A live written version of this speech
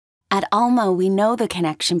At Alma, we know the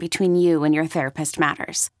connection between you and your therapist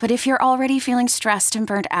matters. But if you're already feeling stressed and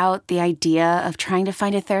burnt out, the idea of trying to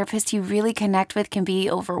find a therapist you really connect with can be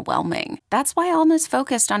overwhelming. That's why Alma's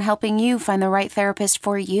focused on helping you find the right therapist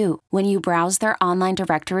for you. When you browse their online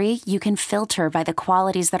directory, you can filter by the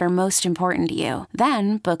qualities that are most important to you.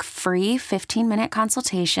 Then book free 15-minute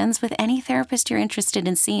consultations with any therapist you're interested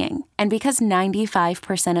in seeing. And because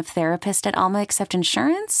 95% of therapists at Alma accept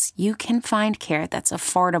insurance, you can find care that's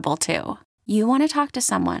affordable too. You want to talk to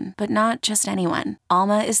someone, but not just anyone.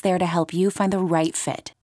 Alma is there to help you find the right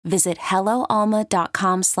fit. Visit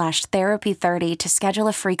helloalma.com/therapy30 to schedule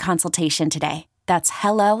a free consultation today. That's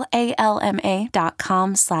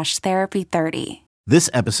helloalma.com/therapy30.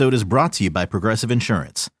 This episode is brought to you by Progressive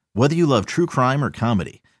Insurance. Whether you love true crime or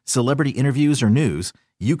comedy, celebrity interviews or news,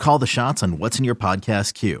 you call the shots on what's in your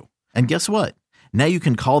podcast queue. And guess what? Now you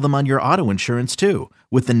can call them on your auto insurance too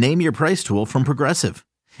with the Name Your Price tool from Progressive.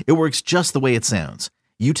 It works just the way it sounds.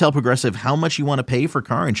 You tell Progressive how much you want to pay for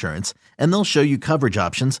car insurance, and they'll show you coverage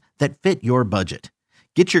options that fit your budget.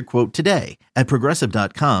 Get your quote today at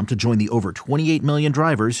Progressive.com to join the over 28 million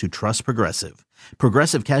drivers who trust Progressive.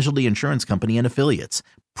 Progressive Casualty Insurance Company and Affiliates.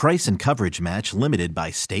 Price and coverage match limited by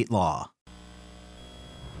state law.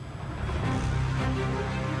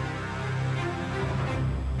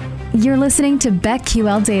 You're listening to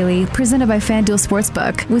BetQL Daily, presented by FanDuel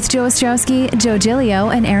Sportsbook, with Joe Ostrowski, Joe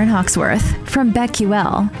Giglio, and Aaron Hawksworth from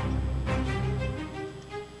BetQL.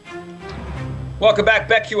 Welcome back,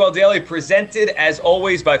 BetQL Daily, presented as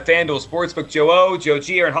always by FanDuel Sportsbook. Joe O, Joe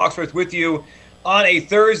G, Aaron Hawksworth with you on a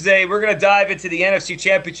Thursday. We're going to dive into the NFC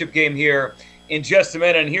Championship game here in just a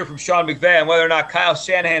minute and hear from Sean McVay on whether or not Kyle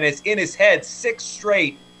Shanahan is in his head 6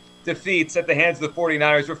 straight defeats at the hands of the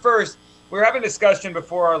 49ers. But first, we were having a discussion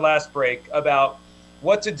before our last break about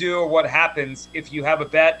what to do or what happens if you have a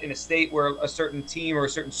bet in a state where a certain team or a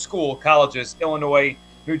certain school, colleges, Illinois,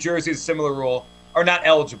 New Jersey is a similar rule, are not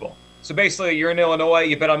eligible. So basically, you're in Illinois,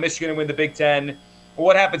 you bet on Michigan to win the Big Ten. Well,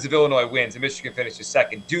 what happens if Illinois wins and Michigan finishes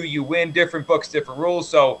second? Do you win? Different books, different rules.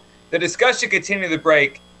 So the discussion continued the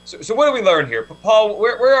break. So what do we learn here? Paul,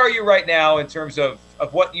 where are you right now in terms of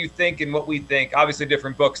what you think and what we think? Obviously,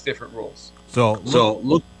 different books, different rules.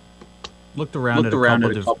 Looked around at a couple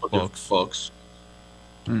of different books.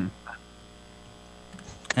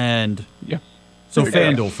 And so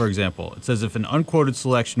FanDuel, for example, it says if an unquoted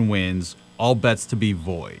selection wins, all bets to be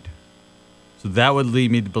void. So that would lead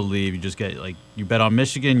me to believe you just get, you bet on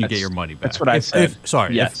Michigan, you get your money back. That's what I said.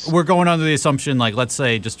 If we're going under the assumption, let's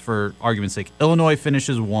say, just for argument's sake, Illinois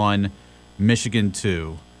finishes 1, Michigan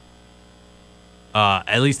 2.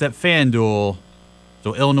 At least at FanDuel,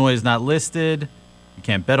 so Illinois is not listed. You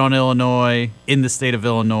can't bet on Illinois in the state of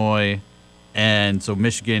Illinois, and so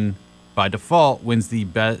Michigan, by default, is the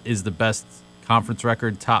best conference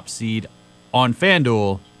record, top seed on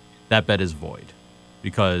FanDuel. That bet is void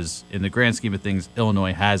because, in the grand scheme of things,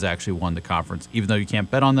 Illinois has actually won the conference. Even though you can't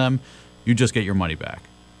bet on them, you just get your money back.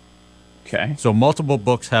 Okay. So multiple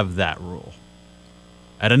books have that rule.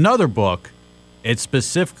 At another book, it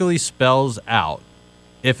specifically spells out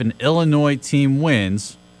if an Illinois team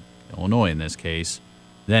wins, Illinois in this case,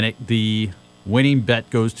 then the winning bet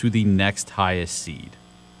goes to the next highest seed.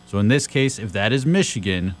 So in this case, if that is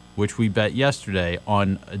Michigan, which we bet yesterday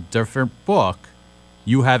on a different book,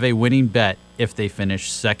 you have a winning bet if they finish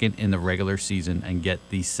second in the regular season and get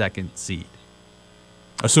the second seed,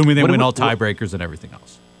 assuming they win all tiebreakers and everything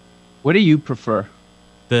else. What do you prefer?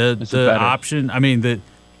 The option, the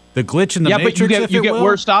glitch in the matrix. Yeah, but you get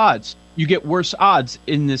worse odds. You get worse odds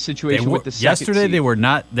in this situation with the second yesterday seed. They were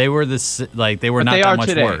not. They were not that much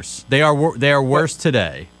today. worse. They are worse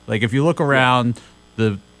today. If you look around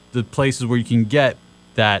the places where you can get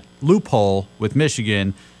that loophole with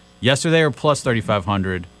Michigan, yesterday they were plus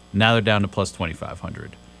 3,500. Now they're down to plus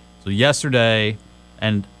 2,500. So yesterday,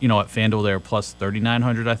 and at FanDuel they were plus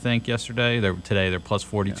 3,900. I think yesterday. Today they're plus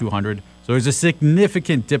 4,200. Yeah. So there's a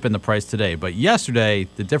significant dip in the price today. But yesterday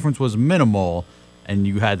the difference was minimal. And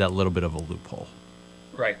you had that little bit of a loophole.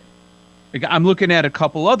 Right. I'm looking at a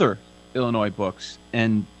couple other Illinois books,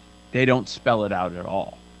 and they don't spell it out at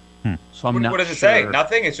all. So I'm not sure. What does it say?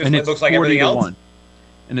 Nothing? It looks like everything else?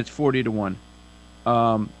 And it's 40-1.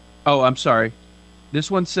 I'm sorry.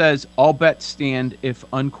 This one says, all bets stand if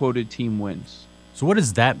unquoted team wins. So what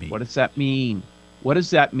does that mean? What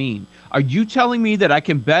does that mean? Are you telling me that I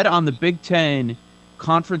can bet on the Big Ten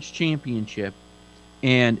Conference Championship,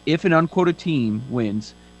 and if an unquoted team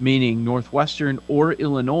wins, meaning Northwestern or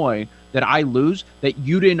Illinois, that I lose, that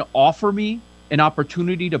you didn't offer me an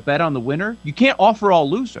opportunity to bet on the winner? You can't offer all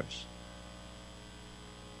losers.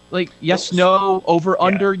 Like yes, no, over,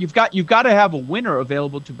 under. You've got to have a winner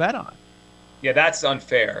available to bet on. Yeah, that's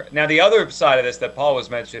unfair. Now, the other side of this that Paul was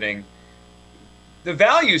mentioning, the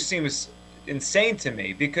value seems insane to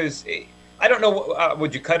me because I don't know,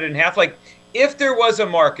 would you cut it in half? Like, if there was a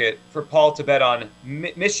market for Paul to bet on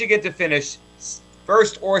Michigan to finish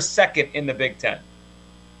first or second in the Big Ten,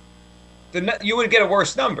 you would get a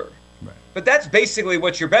worse number. Right. But that's basically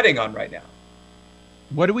what you're betting on right now.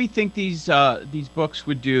 What do we think these books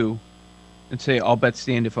would do and say all bets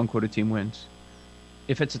stand if unquoted team wins?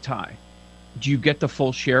 If it's a tie, do you get the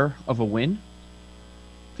full share of a win?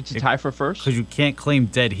 If it's a tie for first? Because you can't claim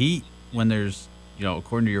dead heat when there's,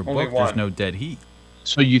 according to your Only book, one. there's no dead heat.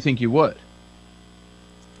 So you think you would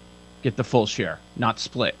get the full share, not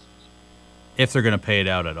split? If they're going to pay it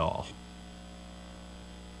out at all.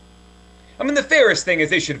 I mean, the fairest thing is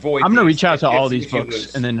they should void. I'm going to reach out to all if these you books,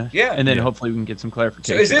 lose. and then hopefully we can get some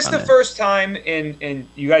clarification. So is this the first time in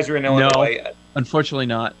you guys are in Illinois? No, unfortunately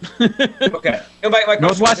not. Okay. No, my question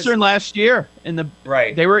Northwestern last year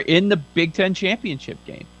right. They were in the Big Ten championship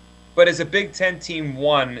game. But has a Big Ten team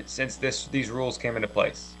won since these rules came into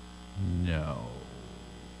place? No.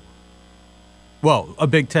 Well, a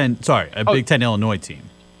Big Ten Illinois team.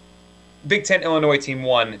 Big Ten Illinois team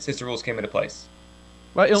won since the rules came into place.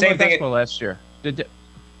 Well, Illinois Same thing basketball last year. Illinois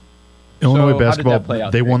So how did basketball, that play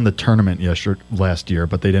out they for you? won the tournament last year,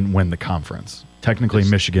 but they didn't win the conference. Technically,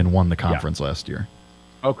 Yes. Michigan won the conference last year.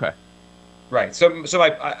 Okay. Right. So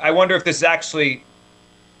I wonder if this has actually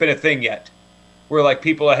been a thing yet, where like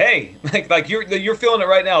people are, hey, like you're feeling it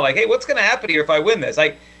right now, like, hey, what's going to happen here if I win this?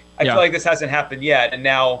 I feel like this hasn't happened yet, and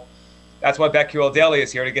now that's why BetQL Daily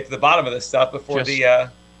is here to get to the bottom of this stuff before I've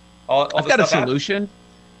stuff got a solution.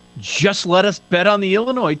 Just let us bet on the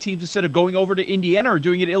Illinois teams instead of going over to Indiana or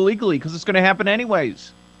doing it illegally because it's going to happen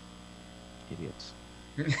anyways. Idiots.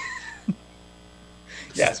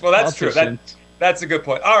 Yes, well, that's true. That's a good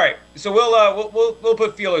point. All right, so we'll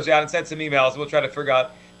put feelers out and send some emails. We'll try to figure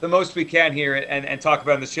out the most we can here and talk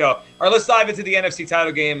about it on the show. All right, let's dive into the NFC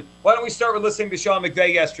title game. Why don't we start with listening to Sean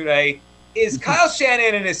McVay yesterday? Is Kyle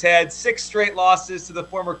Shanahan in his head? 6 straight losses to the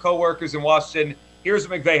former co-workers in Washington. Here's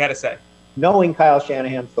what McVay had to say. Knowing Kyle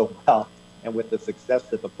Shanahan so well and with the success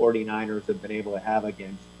that the 49ers have been able to have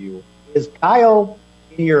against you, is Kyle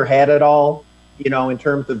in your head at all, in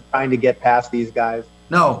terms of trying to get past these guys?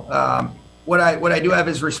 No. What I do have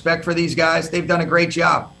is respect for these guys. They've done a great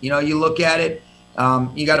job. You look at it,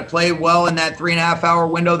 you got to play well in that 3.5-hour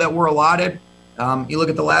window that we're allotted. You look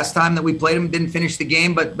at the last time that we played them, didn't finish the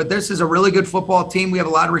game, but this is a really good football team. We have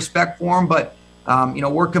a lot of respect for them, but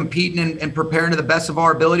we're competing and preparing to the best of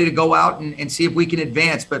our ability to go out and see if we can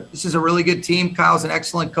advance. But this is a really good team. Kyle's an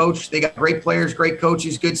excellent coach. They got great players, great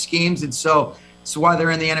coaches, good schemes, and so that's why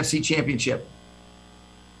they're in the NFC Championship.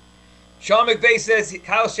 Sean McVay says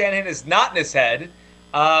Kyle Shanahan is not in his head.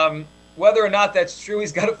 Whether or not that's true,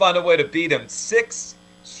 he's got to find a way to beat him. 6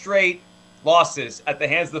 straight losses at the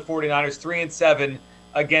hands of the 49ers, 3-7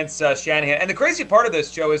 against Shanahan. And the crazy part of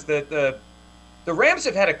this, Joe, is that the Rams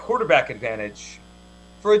have had a quarterback advantage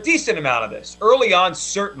for a decent amount of this. Early on,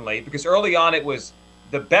 certainly, because early on it was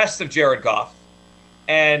the best of Jared Goff,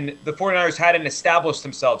 and the 49ers hadn't established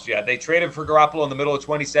themselves yet. They traded for Garoppolo in the middle of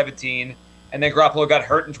 2017, and then Garoppolo got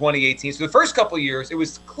hurt in 2018. So the first couple of years, it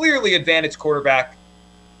was clearly advantage quarterback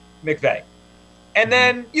McVay. And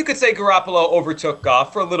then you could say Garoppolo overtook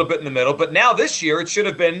Goff for a little bit in the middle, but now this year it should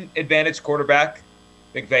have been advantage quarterback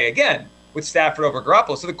McVay again, with Stafford over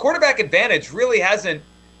Garoppolo. So the quarterback advantage really hasn't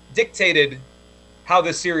dictated how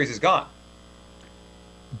this series has gone.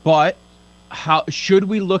 But how should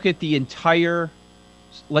we look at the entire,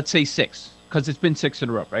 let's say 6, because it's been 6 in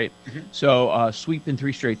a row, right? Mm-hmm. So sweep in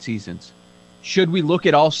 3 straight seasons. Should we look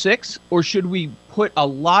at all 6, or should we put a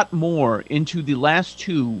lot more into the last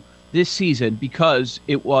 2 this season because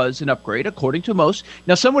it was an upgrade, according to most?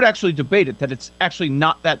 Now, some would actually debate it, that it's actually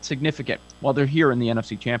not that significant while they're here in the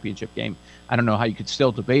NFC Championship game. I don't know how you could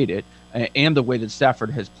still debate it, and the way that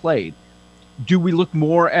Stafford has played. Do we look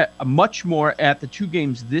much more at the 2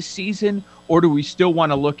 games this season, or do we still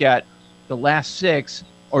want to look at the last 6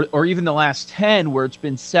 or even the last 10 where it's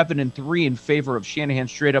been 7-3 in favor of Shanahan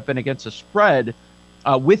straight up and against the spread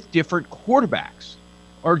with different quarterbacks,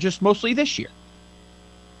 or just mostly this year?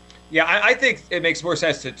 Yeah, I think it makes more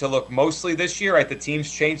sense to look mostly this year. Right, the team's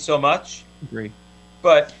changed so much. Agree.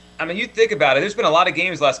 But, I mean, you think about it. There's been a lot of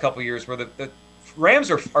games the last couple of years where the Rams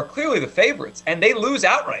are clearly the favorites, and they lose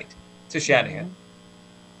outright to Shanahan.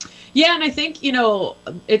 Yeah, and I think,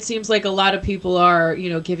 it seems like a lot of people are,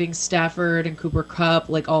 giving Stafford and Cooper Kupp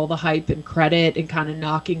like all the hype and credit and kind of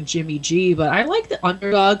knocking Jimmy G. But I like the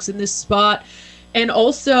underdogs in this spot. And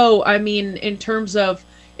also, I mean, in terms of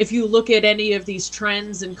if you look at any of these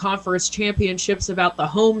trends in conference championships about the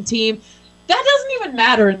home team, that doesn't even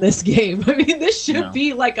matter in this game. I mean, this should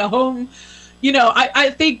be like a home, I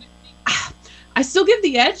think I still give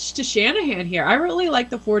the edge to Shanahan here. I really like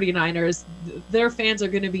the 49ers. Their fans are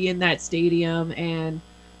going to be in that stadium, and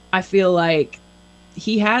I feel like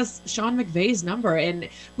he has Sean McVay's number. And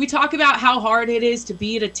we talk about how hard it is to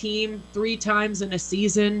beat a team 3 times in a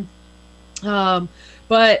season.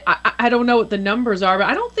 But I don't know what the numbers are, but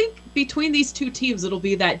I don't think between these two teams it'll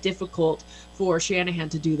be that difficult for Shanahan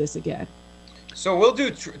to do this again. So we'll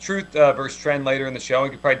do truth versus trend later in the show. We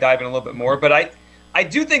could probably dive in a little bit more, but I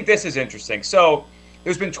do think this is interesting. So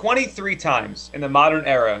there's been 23 times in the modern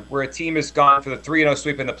era where a team has gone for the 3-0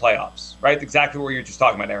 sweep in the playoffs, right? Exactly what you're just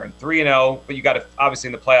talking about, Aaron. 3-0, but you got to, obviously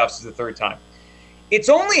in the playoffs is the third time. It's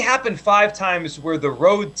only happened 5 times where the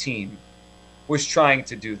road team was trying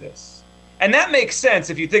to do this. And that makes sense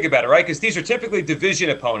if you think about it, right? Because these are typically division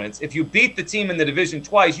opponents. If you beat the team in the division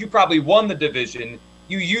twice, you probably won the division.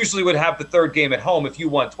 You usually would have the third game at home if you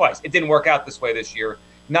won twice. It didn't work out this way this year.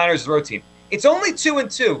 Niners road team. It's only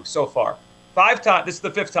 2-2 so far. 5 times. This is the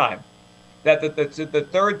 5th time that the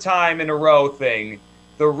third time in a row thing,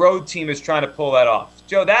 the road team is trying to pull that off.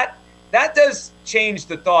 Joe, that does change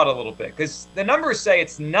the thought a little bit because the numbers say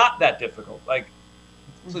it's not that difficult.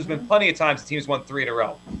 So there's been plenty of times the team's won 3 in a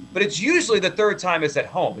row. But it's usually the third time is at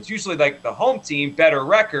home. It's usually like the home team, better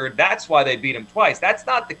record. That's why they beat them twice. That's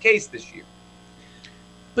not the case this year.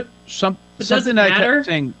 But something I kept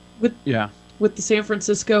saying with the San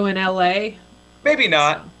Francisco and LA? Maybe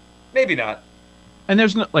not. Maybe not. And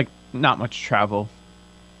there's not much travel.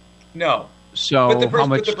 No. So but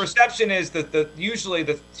the perception is that usually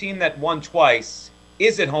the team that won twice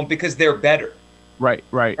is at home because they're better. Right.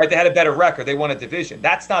 They had a better record. They won a division.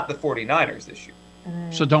 That's not the 49ers this year.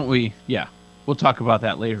 So don't we? Yeah. We'll talk about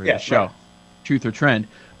that later in the show. Right. Truth or trend.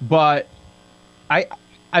 But I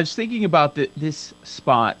was thinking about this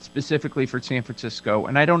spot specifically for San Francisco,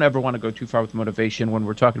 and I don't ever want to go too far with motivation when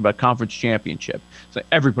we're talking about conference championship. So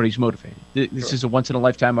everybody's motivated. This is a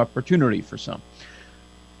once-in-a-lifetime opportunity for some.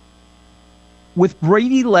 With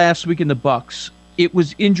Brady last week in the Bucs, it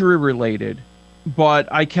was injury-related.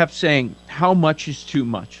 But I kept saying, how much is too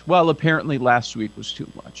much? Well, apparently last week was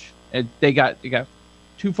too much. And they got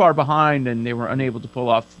too far behind, and they were unable to pull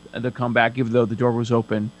off the comeback, even though the door was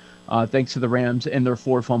open, thanks to the Rams and their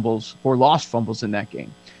 4 lost fumbles in that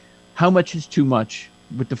game. How much is too much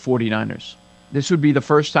with the 49ers? This would be the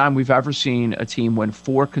first time we've ever seen a team win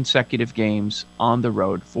 4 consecutive games on the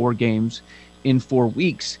road, 4 games in 4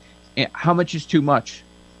 weeks. And how much is too much?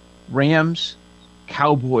 Rams,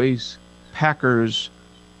 Cowboys, Packers,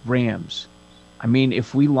 Rams. I mean,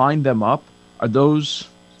 if we line them up, are those,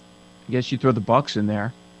 I guess you throw the Bucs in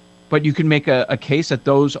there, but you can make a case that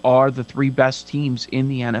those are the 3 best teams in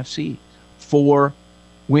the NFC. 4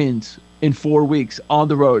 wins in 4 weeks on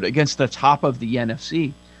the road against the top of the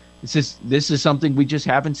NFC. This is something we just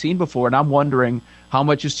haven't seen before, and I'm wondering how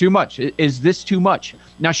much is too much. Is this too much?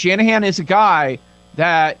 Now, Shanahan is a guy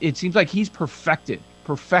that it seems like he's perfected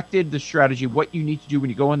the strategy, what you need to do when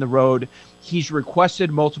you go on the road. He's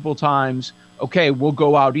requested multiple times, okay, we'll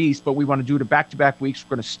go out east, but we want to do it in back-to-back weeks.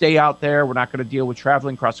 We're going to stay out there. We're not going to deal with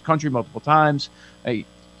traveling across the country multiple times.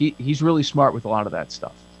 He's really smart with a lot of that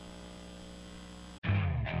stuff.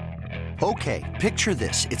 Okay, picture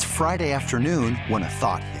this. It's Friday afternoon when a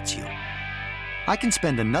thought hits you. I can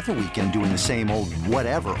spend another weekend doing the same old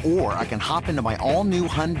whatever, or I can hop into my all-new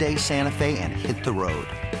Hyundai Santa Fe and hit the road.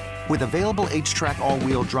 With available H-Track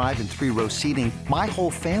all-wheel drive and 3-row seating, my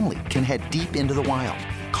whole family can head deep into the wild.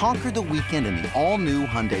 Conquer the weekend in the all-new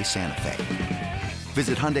Hyundai Santa Fe.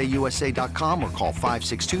 Visit HyundaiUSA.com or call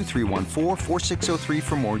 562-314-4603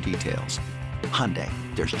 for more details. Hyundai,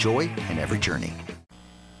 there's joy in every journey.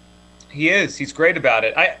 He is. He's great about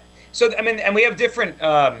it. And we have different,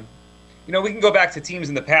 we can go back to teams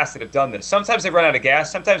in the past that have done this. Sometimes they run out of gas.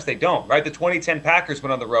 Sometimes they don't, right? The 2010 Packers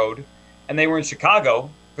went on the road, and they were in Chicago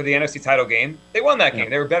for the NFC title game. They won that game.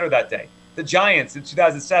 They were better that day. The Giants in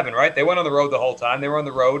 2007, right? They went on the road the whole time. They were on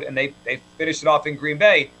the road, and they finished it off in Green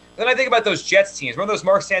Bay. Then I think about those Jets teams. Remember those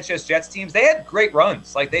Mark Sanchez Jets teams? They had great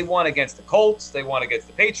runs. Like, they won against the Colts. They won against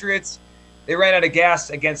the Patriots. They ran out of gas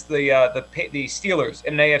against the Steelers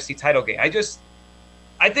in an AFC title game.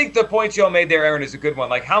 I think the point Joe made there, Aaron, is a good one.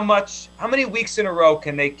 Like, how many weeks in a row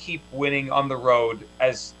can they keep winning on the road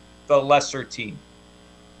as the lesser team?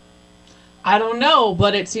 I don't know,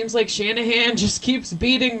 but it seems like Shanahan just keeps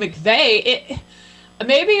beating McVay.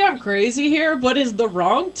 Maybe I'm crazy here, but is the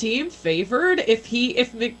wrong team favored if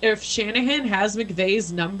Shanahan has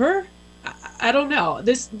McVay's number? I don't know.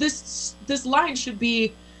 This line should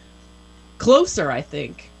be closer, I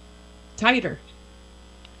think. tighter.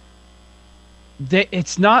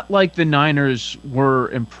 It's not like the Niners were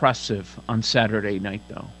impressive on Saturday night,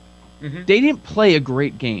 though. Mm-hmm. They didn't play a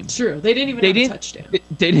great game. True, they didn't even have a touchdown.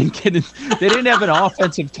 They didn't have an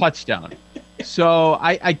offensive touchdown. So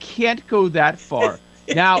I can't go that far.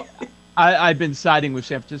 Now, I've been siding with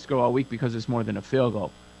San Francisco all week because it's more than a field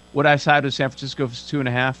goal. Would I side with San Francisco for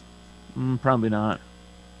 2.5? Probably not.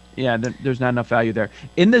 Yeah, there's not enough value there.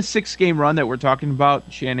 In the 6-game run that we're talking about,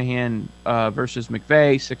 Shanahan versus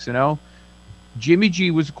McVay, 6-0, Jimmy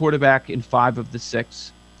G was the quarterback in 5 of the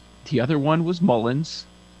 6. The other one was Mullins.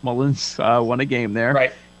 Mullins won a game there.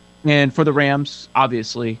 Right. And for the Rams,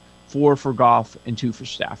 obviously, 4 for Goff and 2 for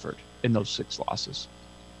Stafford in those 6 losses.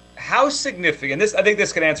 How significant, I think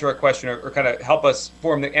this can answer our question or kind of help us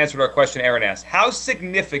form the answer to our question Aaron asked. How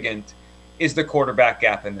significant is the quarterback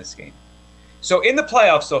gap in this game? So in the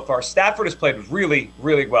playoffs so far, Stafford has played really,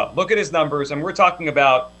 really well. Look at his numbers, and we're talking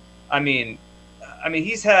about, I mean,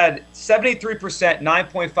 he's had 73%,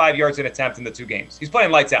 9.5 yards an attempt in the 2 games. He's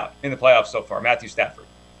playing lights out in the playoffs so far, Matthew Stafford.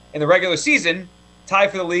 In the regular season,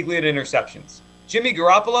 tied for the league lead in interceptions. Jimmy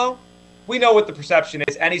Garoppolo, we know what the perception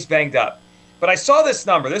is, and he's banged up. But I saw this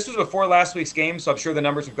number. This was before last week's game, so I'm sure the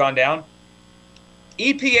numbers have gone down.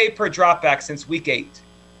 EPA per dropback since week 8.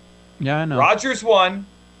 Yeah, I know. Rodgers 1,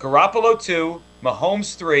 Garoppolo 2,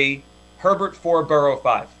 Mahomes 3, Herbert 4, Burrow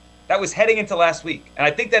 5. That was heading into last week. And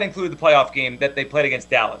I think that included the playoff game that they played against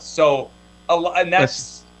Dallas. So, and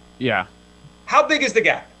that's... Yeah. How big is the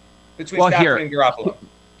gap between Stafford and Garoppolo?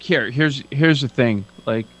 Here's the thing.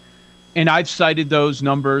 And I've cited those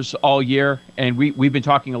numbers all year, and we've been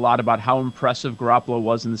talking a lot about how impressive Garoppolo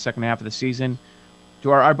was in the second half of the season. Do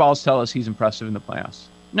our eyeballs tell us he's impressive in the playoffs?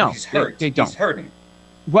 No, he's hurt. They don't. He's hurting.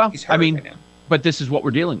 Well, he's hurting right now. But this is what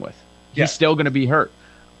we're dealing with. He's still going to be hurt.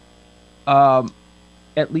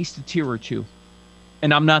 At least a tier or 2.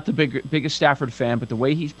 And I'm not the biggest Stafford fan, but the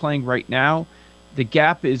way he's playing right now, the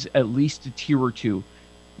gap is at least a tier or 2.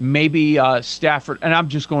 Maybe Stafford, and I'm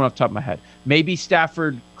just going off the top of my head, maybe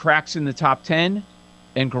Stafford cracks in the top 10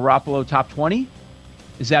 and Garoppolo top 20?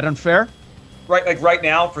 Is that unfair? Right, like right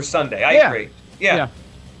now for Sunday. I agree. Yeah.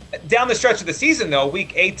 Down the stretch of the season, though,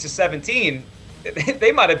 week 8 to 17,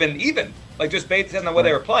 they might have been even, just based on the way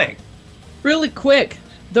they were playing. Really quick,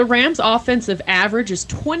 the Rams' offensive average is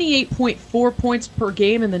 28.4 points per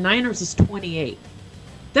game, and the Niners is 28.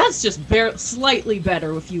 That's just slightly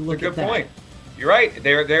better if you look at that. Good point. You're right.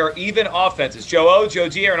 They're even offenses. Joe O, Joe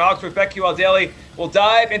G, Aaron Hawksworth, BetQL Daily. We'll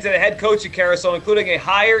dive into the head coaching carousel, including a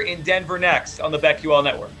hire in Denver next on the BetQL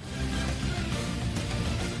Network.